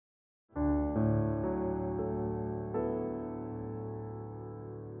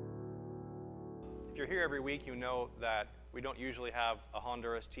here every week, you know that we don't usually have a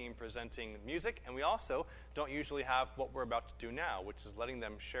Honduras team presenting music, and we also don't usually have what we're about to do now, which is letting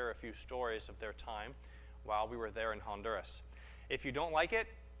them share a few stories of their time while we were there in Honduras. If you don't like it,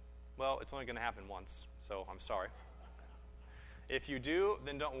 well, it's only going to happen once, so I'm sorry. If you do,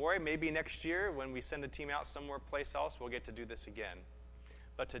 then don't worry. Maybe next year when we send a team out somewhere place else, we'll get to do this again.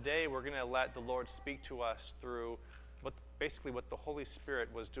 But today we're going to let the Lord speak to us through what the Holy Spirit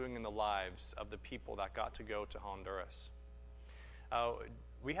was doing in the lives of the people that got to go to Honduras.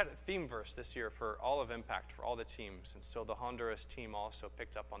 We had a theme verse this year for all of Impact, for all the teams, and so the Honduras team also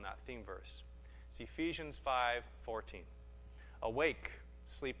picked up on that theme verse. It's Ephesians 5:14. Awake,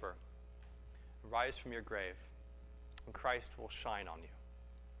 sleeper, rise from your grave, and Christ will shine on you.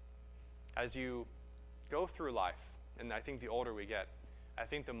 As you go through life, and I think the older we get, I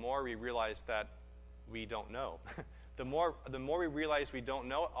think the more we realize that we don't know. The more we realize we don't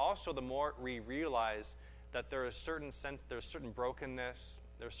know, also the more we realize that there's certain brokenness,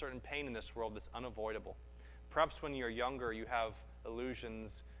 there's certain pain in this world that's unavoidable. Perhaps when you're younger, you have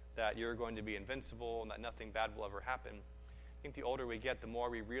illusions that you're going to be invincible and that nothing bad will ever happen. I think the older we get, the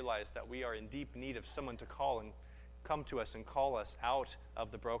more we realize that we are in deep need of someone to call and come to us and call us out of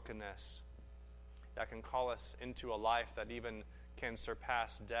the brokenness, that can call us into a life that even can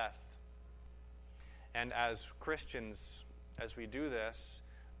surpass death. And as Christians, as we do this,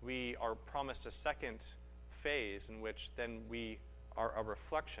 we are promised a second phase in which then we are a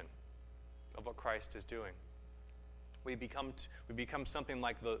reflection of what Christ is doing. We become something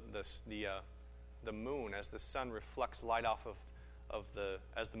like the moon, as the sun reflects light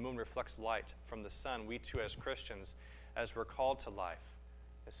as the moon reflects light from the sun. We too, as Christians, as we're called to life,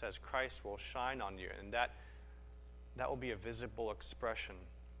 it says Christ will shine on you, and that will be a visible expression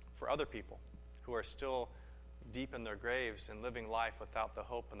for other people who are still deep in their graves and living life without the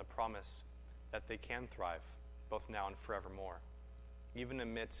hope and the promise that they can thrive, both now and forevermore, even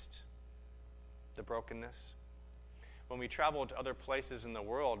amidst the brokenness. When we travel to other places in the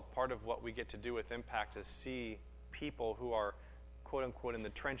world, part of what we get to do with Impact is see people who are, quote-unquote, in the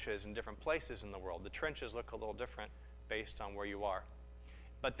trenches in different places in the world. The trenches look a little different based on where you are.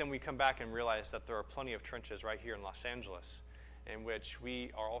 But then we come back and realize that there are plenty of trenches right here in Los Angeles in which we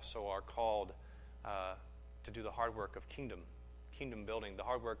are called to do the hard work of kingdom building, the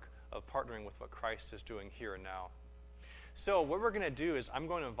hard work of partnering with what Christ is doing here and now. So what we're going to do is I'm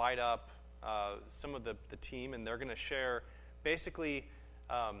going to invite up some of the team, and they're going to share basically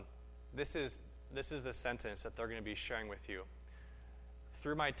this is the sentence that they're going to be sharing with you.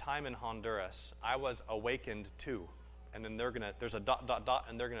 Through my time in Honduras, I was awakened to. And then there's a ...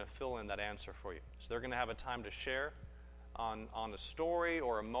 and they're going to fill in that answer for you. So they're going to have a time to share on a story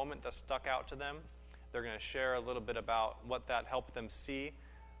or a moment that stuck out to them. They're going to share a little bit about what that helped them see.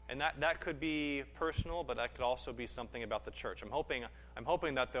 And that could be personal, but that could also be something about the church. I'm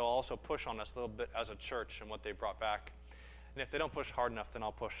hoping that they'll also push on us a little bit as a church and what they brought back. And if they don't push hard enough, then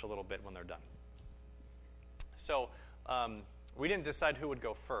I'll push a little bit when they're done. So we didn't decide who would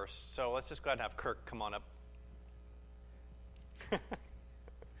go first. So let's just go ahead and have Kirk come on up.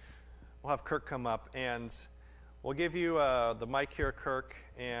 We'll have Kirk come up, and we'll give you the mic here, Kirk.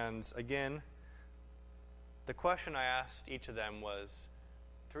 And again, the question I asked each of them was,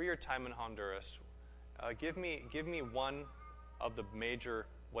 through your time in Honduras, give me one of the major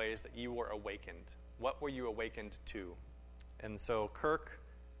ways that you were awakened. What were you awakened to? And so, Kirk,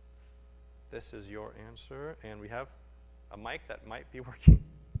 this is your answer, and we have a mic that might be working.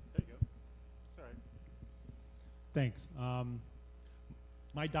 There you go. Sorry. Thanks.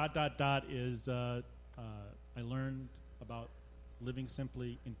 My ... is I learned about living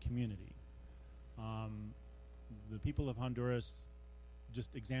simply in community. The people of Honduras,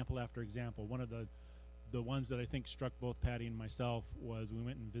 just example after example. One of the ones that I think struck both Patty and myself was we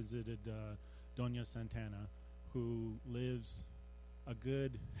went and visited Doña Santana, who lives a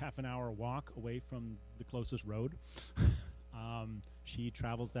good half an hour walk away from the closest road. She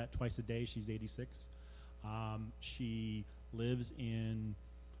travels that twice a day. She's 86. She lives in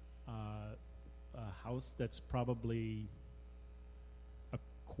a house that's probably a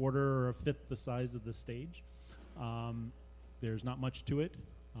quarter or a fifth the size of the stage. There's not much to it.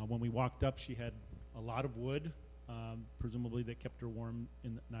 When we walked up, she had a lot of wood, presumably that kept her warm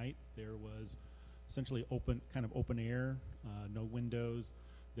in the night. There was essentially open air, no windows.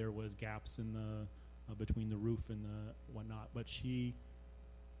 There was gaps in the between the roof and the whatnot. But she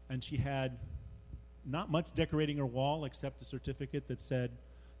had not much decorating her wall except a certificate that said,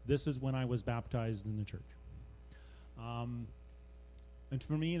 "This is when I was baptized in the church." And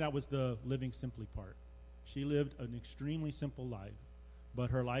for me, that was the living simply part. She lived an extremely simple life,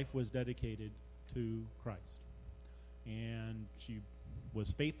 but her life was dedicated to Christ. And she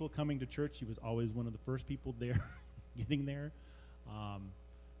was faithful coming to church. She was always one of the first people there, getting there.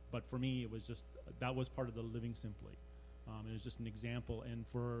 But for me, it was just, that was part of the Living Simply. It was just an example. And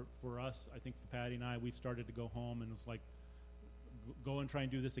for us, I think for Patty and I, we've started to go home and it's like, go and try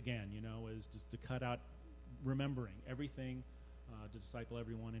and do this again, is just to cut out remembering everything, to disciple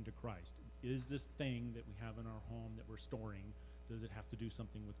everyone into Christ. Is this thing that we have in our home that we're storing, does it have to do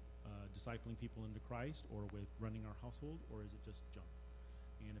something with discipling people into Christ or with running our household, or is it just junk?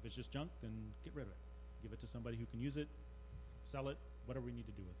 And if it's just junk, then get rid of it. Give it to somebody who can use it, sell it, whatever we need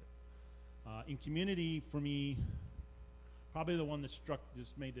to do with it. In community, for me, probably the one that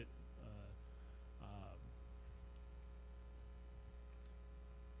just made it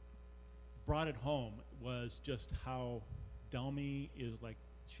brought it home was just how Delmy is like,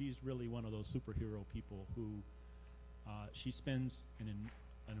 she's really one of those superhero people who she spends an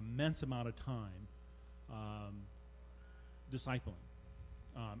immense amount of time discipling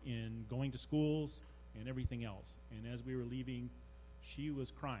in going to schools and everything else. And as we were leaving, she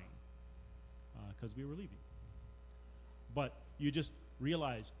was crying because we were leaving. But you just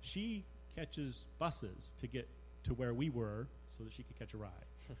realize she catches buses to get to where we were so that she could catch a ride.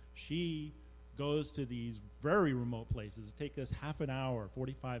 She goes to these very remote places. It takes us half an hour,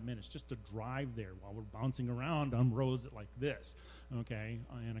 45 minutes just to drive there while we're bouncing around on roads like this, okay,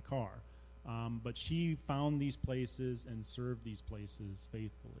 in a car. But she found these places and served these places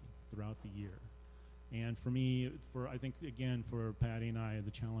faithfully throughout the year. And for me, I think, again, for Patty and I,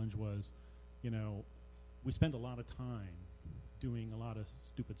 the challenge was, we spend a lot of time doing a lot of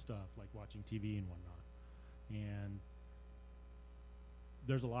stupid stuff like watching TV and whatnot. And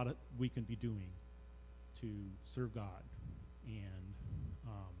there's a lot we can be doing to serve God. And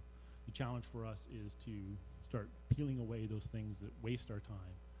the challenge for us is to start peeling away those things that waste our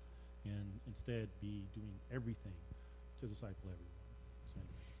time and instead be doing everything to disciple everyone. So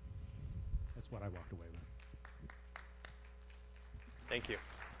anyway, that's what I walked away with. Thank you.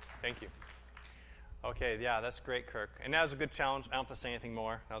 Thank you. Okay, yeah, that's great, Kirk. And that was a good challenge. I don't have to say anything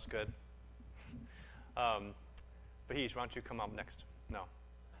more. That was good. Bahish, why don't you come up next? No.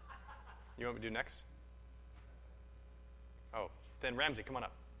 You want me to do next? Oh, then Ramsey, come on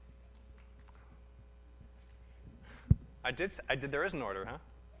up. I did. There is an order, huh?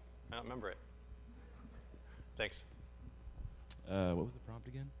 I don't remember it. Thanks. What was the prompt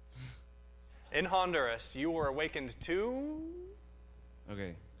again? In Honduras, you were awakened to?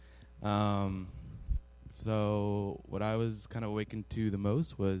 Okay. So what I was kind of awakened to the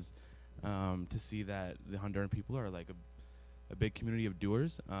most was to see that the Honduran people are like a big community of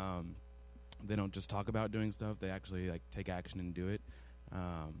doers. They don't just talk about doing stuff; they actually like take action and do it.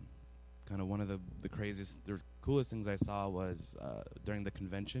 Kind of one of the craziest, the coolest things I saw was during the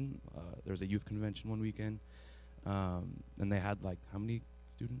convention. There was a youth convention one weekend, and they had like how many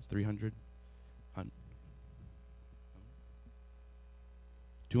students? 300.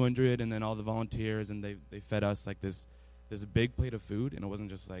 200, and then all the volunteers, and they fed us like this big plate of food, and it wasn't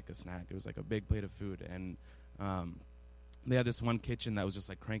just like a snack; it was like a big plate of food. And they had this one kitchen that was just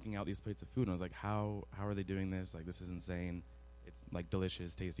like cranking out these plates of food, and I was like, how are they doing this? Like, this is insane. It's like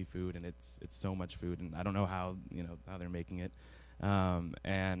delicious, tasty food, and it's so much food, and I don't know how they're making it.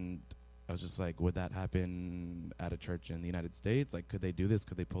 And I was just like, would that happen at a church in the United States? Like, could they do this?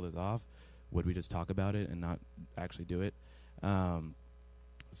 Could they pull this off? Would we just talk about it and not actually do it?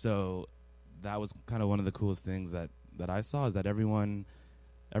 So that was kind of one of the coolest things that I saw, is that everyone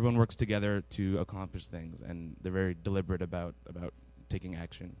works together to accomplish things, and they're very deliberate about taking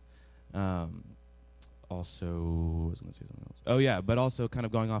action. Also, I was going to say something else. Oh yeah, but also kind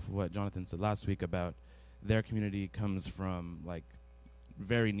of going off of what Jonathan said last week about their community comes from like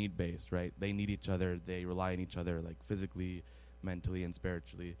very need-based, right? They need each other. They rely on each other, like physically, mentally, and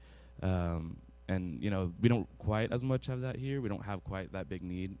spiritually. And, we don't quite as much have that here. We don't have quite that big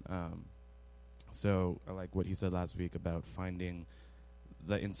need. So I like what he said last week about finding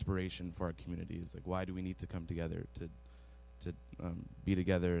the inspiration for our communities. Like, why do we need to come together to be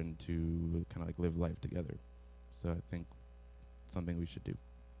together and to kind of like live life together? So I think something we should do.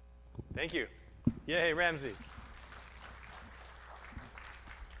 Cool. Thank you. Yay, Ramsey.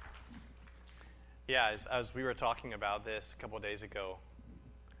 Yeah, as we were talking about this a couple of days ago,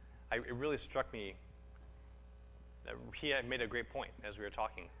 it really struck me that he had made a great point as we were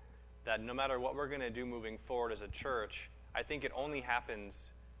talking, that no matter what we're going to do moving forward as a church, I think it only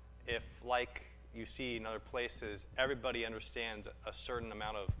happens if, like you see in other places, everybody understands a certain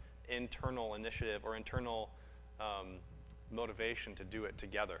amount of internal initiative or internal motivation to do it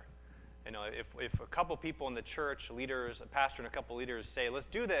together. If a couple people in the church, leaders, a pastor and a couple leaders say, let's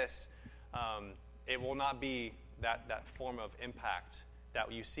do this, it will not be that form of impact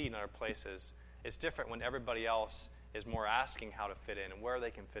that you see in other places. It's different when everybody else is more asking how to fit in and where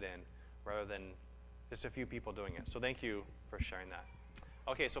they can fit in rather than just a few people doing it. So thank you for sharing that.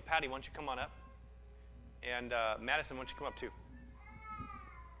 Okay, so Patty, why don't you come on up? And Madison, why don't you come up too?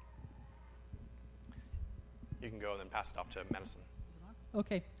 You can go and then pass it off to Madison.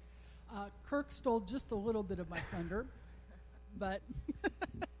 Okay. Kirk stole just a little bit of my thunder, but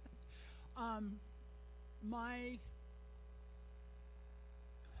my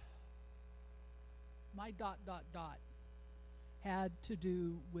had to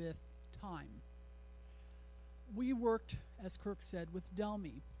do with time. We worked, as Kirk said, with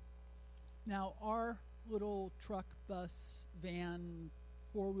Delmy. Now, our little truck, bus, van,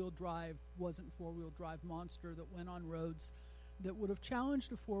 four-wheel drive wasn't four-wheel drive monster that went on roads that would have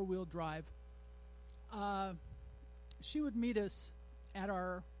challenged a four-wheel drive. She would meet us at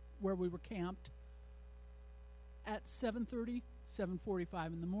where we were camped at 7:30,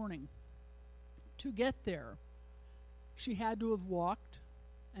 7:45 in the morning. To get there, she had to have walked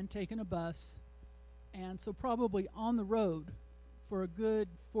and taken a bus, and so probably on the road for a good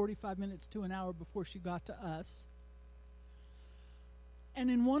 45 minutes to an hour before she got to us. And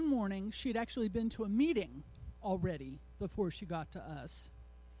in one morning, she'd actually been to a meeting already before she got to us.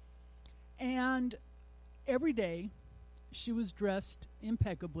 And every day, she was dressed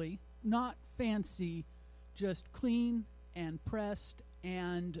impeccably, not fancy, just clean and pressed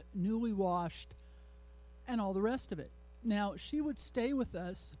and newly washed and all the rest of it. Now, she would stay with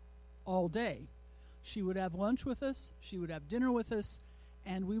us all day. She would have lunch with us, she would have dinner with us,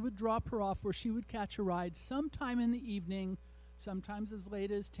 and we would drop her off where she would catch a ride sometime in the evening, sometimes as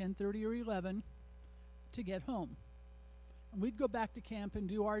late as 10:30 or 11, to get home. And we'd go back to camp and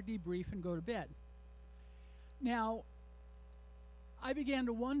do our debrief and go to bed. Now, I began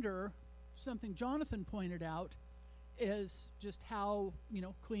to wonder, something Jonathan pointed out, is just how,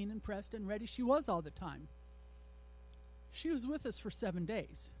 clean and pressed and ready she was all the time. She was with us for 7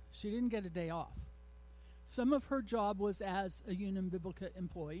 days. She didn't get a day off. Some of her job was as a Unum Biblica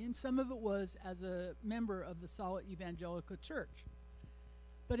employee, and some of it was as a member of the Sala Evangelica Church.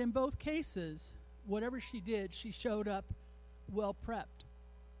 But in both cases, whatever she did, she showed up well prepped.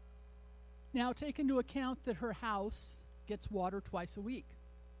 Now, take into account that her house gets water twice a week.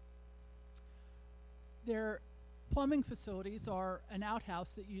 Their plumbing facilities are an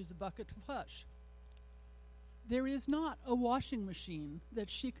outhouse that use a bucket of hush. There is not a washing machine that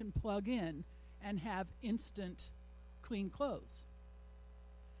she can plug in and have instant clean clothes.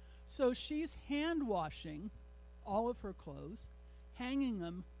 So she's hand washing all of her clothes, hanging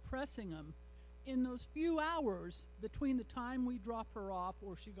them, pressing them in those few hours between the time we drop her off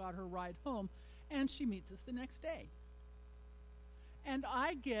or she got her ride home and she meets us the next day. And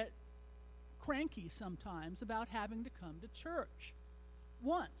I get cranky sometimes about having to come to church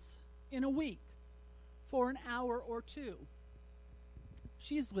once in a week for an hour or two.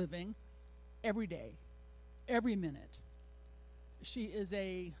 She's living every day, every minute. She is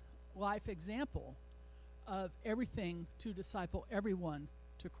a life example of everything to disciple everyone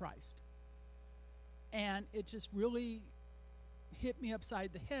to Christ. And it just really hit me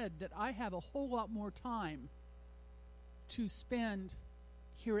upside the head that I have a whole lot more time to spend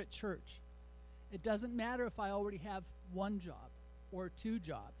here at church. It doesn't matter if I already have one job or two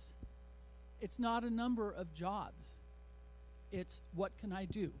jobs. It's not a number of jobs. It's what can I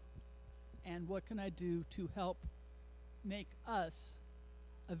do? And what can I do to help make us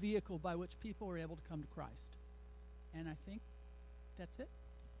a vehicle by which people are able to come to Christ? And I think that's it.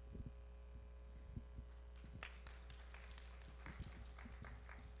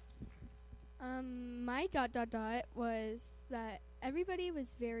 My ... was that everybody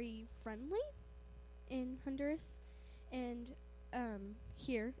was very friendly in Honduras and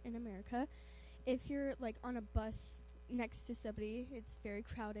here in America. If you're like on a bus next to somebody, it's very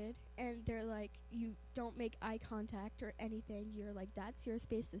crowded, and they're like, you don't make eye contact or anything. You're like, that's your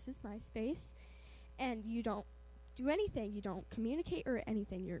space, this is my space, and you don't do anything. You don't communicate or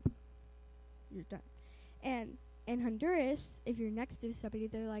anything. You're done. And in Honduras, if you're next to somebody,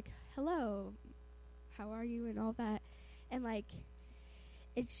 they're like, hello, how are you, and all that. And like,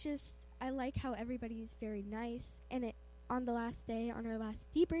 it's just, I like how everybody's very nice. And on the last day, on our last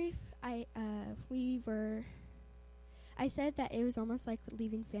debrief, I said that it was almost like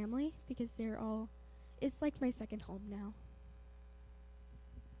leaving family because it's like my second home now.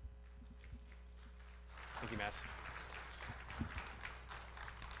 Thank you, Mass.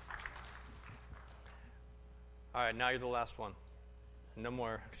 All right, now you're the last one. No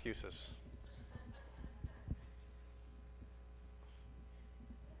more excuses.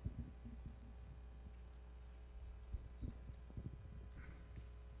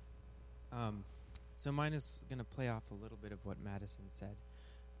 So mine is going to play off a little bit of what Madison said,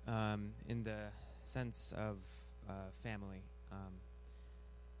 in the sense of family.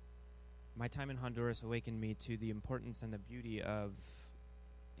 My time in Honduras awakened me to the importance and the beauty of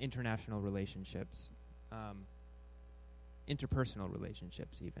international relationships, interpersonal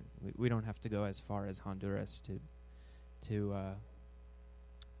relationships even. We don't have to go as far as Honduras to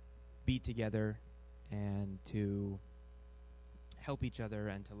be together and to help each other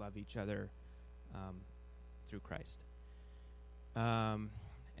and to love each other through Christ.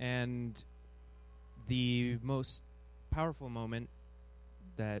 And the most powerful moment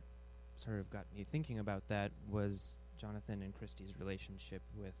that sort of got me thinking about that was Jonathan and Christy's relationship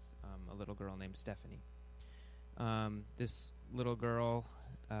with a little girl named Stephanie. This little girl,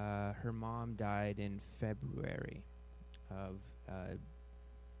 her mom died in February of a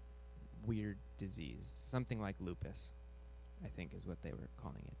weird disease, something like lupus, I think is what they were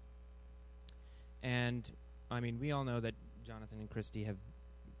calling it. And, I mean, we all know that Jonathan and Christy have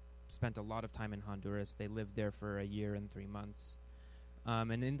spent a lot of time in Honduras. They lived there for a year and 3 months.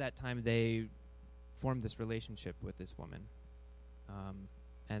 And in that time, they formed this relationship with this woman.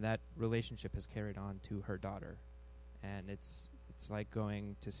 And that relationship has carried on to her daughter. And it's like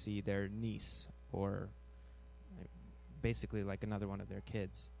going to see their niece, or basically like another one of their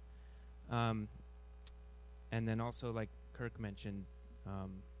kids. And then also, like Kirk mentioned,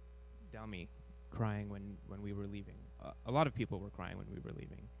 Delmy crying when we were leaving. A lot of people were crying when we were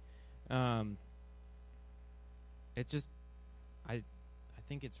leaving. It just, I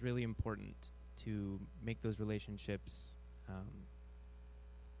think it's really important to make those relationships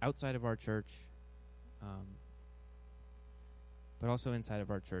outside of our church, but also inside of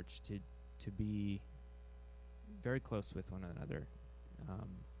our church, to be very close with one another.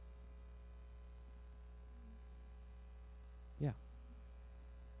 Yeah.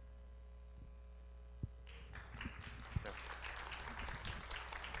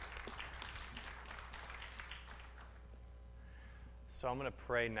 So I'm going to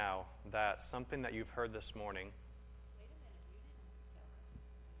pray now that something that you've heard this morning.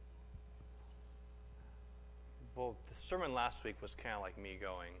 Well, the sermon last week was kind of like me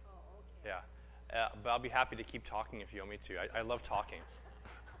going. Oh, okay. Yeah. But I'll be happy to keep talking if you want me to. I love talking.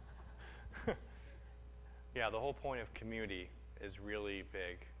 Yeah, the whole point of community is really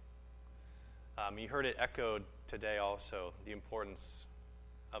big. You heard it echoed today also, the importance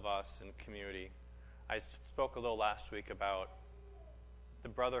of us and community. I spoke a little last week about the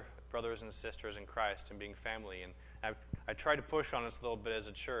brothers and sisters in Christ and being family, and I tried to push on us a little bit as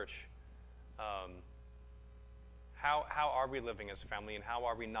a church. How are we living as family, and how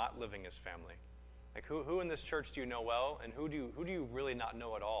are we not living as family? Like who in this church do you know well, and who do you really not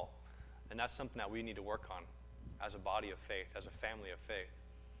know at all? And that's something that we need to work on as a body of faith, as a family of faith.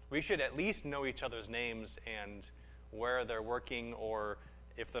 We should at least know each other's names and where they're working, or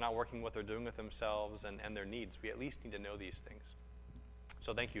if they're not working, what they're doing with themselves and their needs. We at least need to know these things.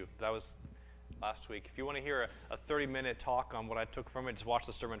 So thank you. That was last week. If you want to hear a 30-minute talk on what I took from it, just watch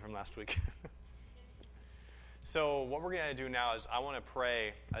the sermon from last week. So what we're going to do now is I want to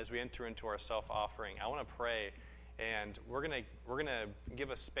pray as we enter into our self-offering. I want to pray, and we're going to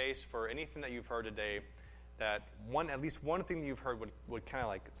give a space for anything that you've heard today, that at least one thing that you've heard would kind of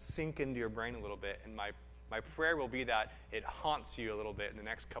like sink into your brain a little bit. And my prayer will be that it haunts you a little bit in the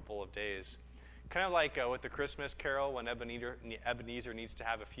next couple of days. Kind of like with the Christmas Carol, when Ebenezer needs to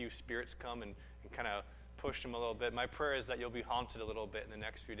have a few spirits come and kind of push him a little bit. My prayer is that you'll be haunted a little bit in the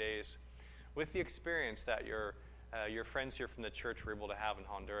next few days with the experience that your friends here from the church were able to have in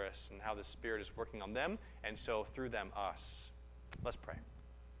Honduras, and how the Spirit is working on them, and so through them, us. Let's pray.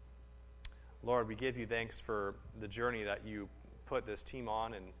 Lord, we give you thanks for the journey that you put this team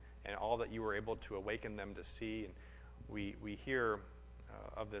on, and all that you were able to awaken them to see. And we hear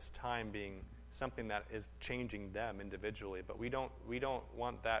of this time being something that is changing them individually, but we don't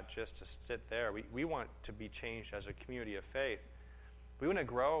want that just to sit there. We want to be changed as a community of faith. We want to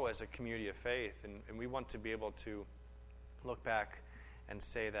grow as a community of faith, and we want to be able to look back and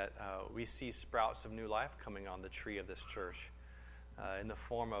say that we see sprouts of new life coming on the tree of this church, in the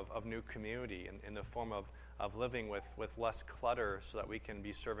form of new community, in the form of living with less clutter, so that we can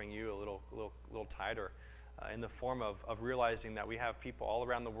be serving you a little tighter, in the form of realizing that we have people all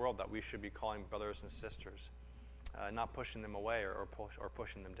around the world that we should be calling brothers and sisters, not pushing them away or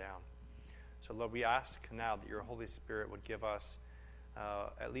pushing them down. So Lord, we ask now that your Holy Spirit would give us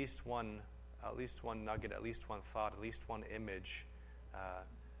at least one nugget, at least one thought, at least one image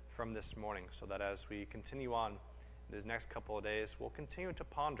from this morning, so that as we continue on these next couple of days, we'll continue to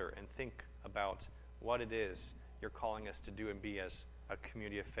ponder and think about what it is you're calling us to do and be as a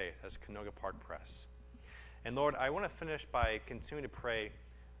community of faith, as Canoga Park Press. And Lord, I want to finish by continuing to pray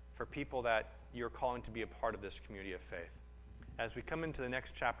for people that you're calling to be a part of this community of faith. As we come into the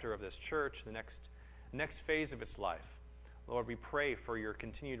next chapter of this church, the next phase of its life, Lord, we pray for your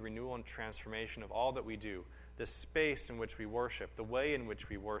continued renewal and transformation of all that we do, the space in which we worship, the way in which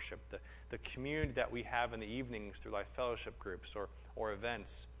we worship, the community that we have in the evenings through life fellowship groups or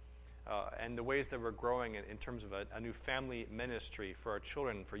events, and the ways that we're growing in terms of a new family ministry for our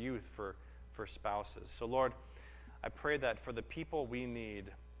children, for youth, for spouses. So, Lord, I pray that for the people we need,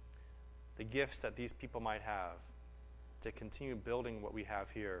 the gifts that these people might have to continue building what we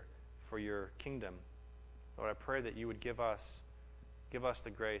have here for your kingdom, Lord, I pray that you would give us the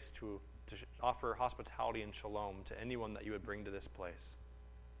grace to offer hospitality and shalom to anyone that you would bring to this place.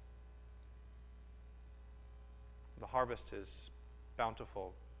 The harvest is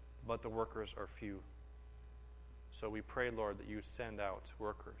bountiful, but the workers are few. So we pray, Lord, that you would send out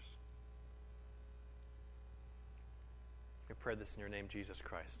workers. We pray this in your name, Jesus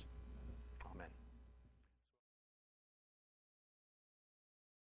Christ.